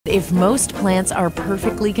If most plants are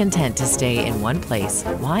perfectly content to stay in one place,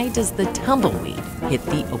 why does the tumbleweed hit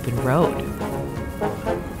the open road?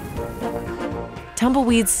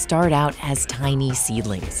 Tumbleweeds start out as tiny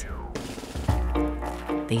seedlings.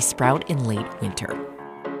 They sprout in late winter.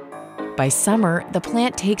 By summer, the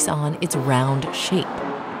plant takes on its round shape.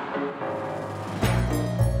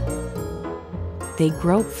 They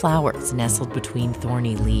grow flowers nestled between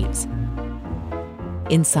thorny leaves.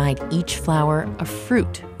 Inside each flower, a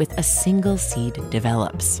fruit with a single seed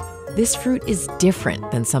develops. This fruit is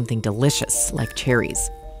different than something delicious like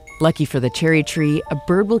cherries. Lucky for the cherry tree, a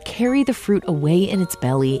bird will carry the fruit away in its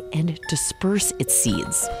belly and disperse its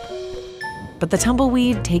seeds. But the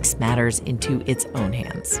tumbleweed takes matters into its own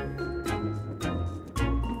hands.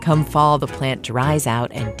 Come fall, the plant dries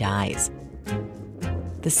out and dies.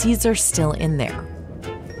 The seeds are still in there.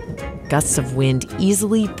 Gusts of wind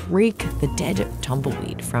easily break the dead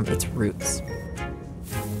tumbleweed from its roots.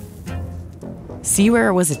 See where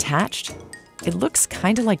it was attached? It looks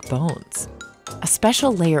kind of like bones. A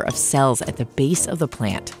special layer of cells at the base of the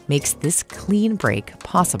plant makes this clean break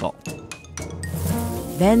possible.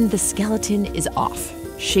 Then the skeleton is off,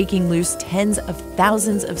 shaking loose tens of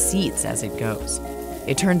thousands of seeds as it goes.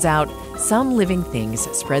 It turns out some living things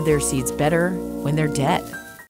spread their seeds better when they're dead.